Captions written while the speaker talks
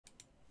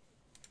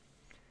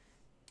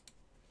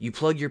you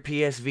plug your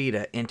PS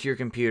Vita into your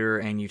computer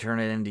and you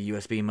turn it into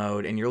USB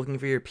mode, and you're looking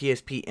for your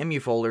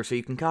PSPemu folder so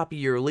you can copy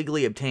your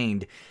legally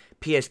obtained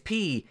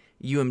PSP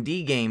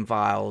UMD game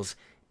files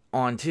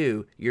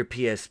onto your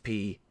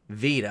PSP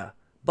Vita.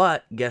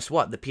 But guess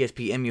what? The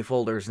PSPemu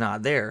folder is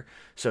not there.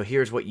 So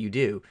here's what you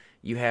do.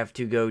 You have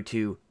to go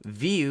to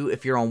View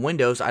if you're on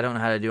Windows. I don't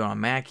know how to do it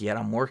on Mac yet.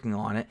 I'm working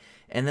on it.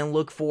 And then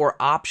look for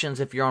Options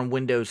if you're on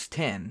Windows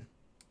 10.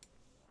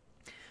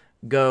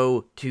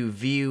 Go to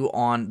View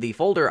on the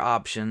folder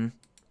option,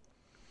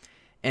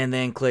 and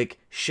then click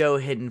Show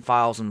Hidden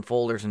Files and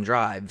Folders and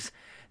Drives.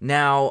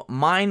 Now,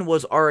 mine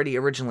was already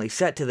originally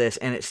set to this,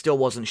 and it still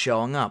wasn't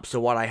showing up. So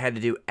what I had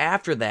to do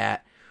after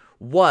that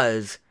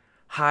was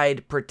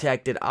hide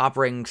protected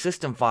operating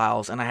system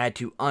files, and I had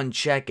to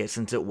uncheck it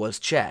since it was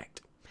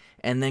checked.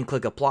 And then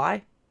click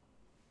Apply.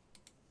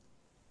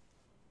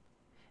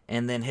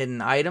 And then Hidden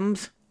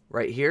Items,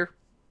 right here.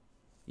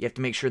 You have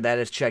to make sure that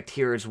is checked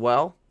here as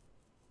well.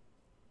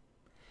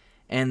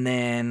 And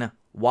then,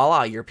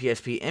 voila, your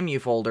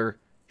PSPemu folder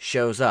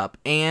shows up.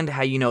 And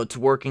how you know it's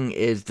working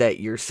is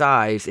that your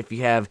size, if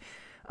you have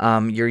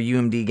your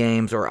UMD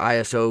games or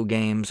ISO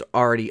games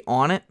already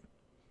on it,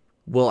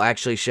 will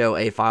actually show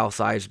a file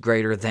size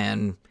greater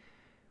than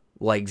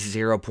like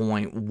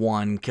 0.1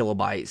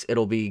 kilobytes.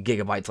 It'll be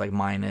gigabytes like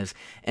mine is.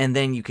 And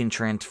then you can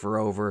transfer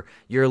over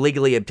your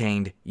legally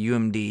obtained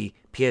UMD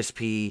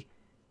PSP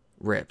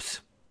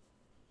rips.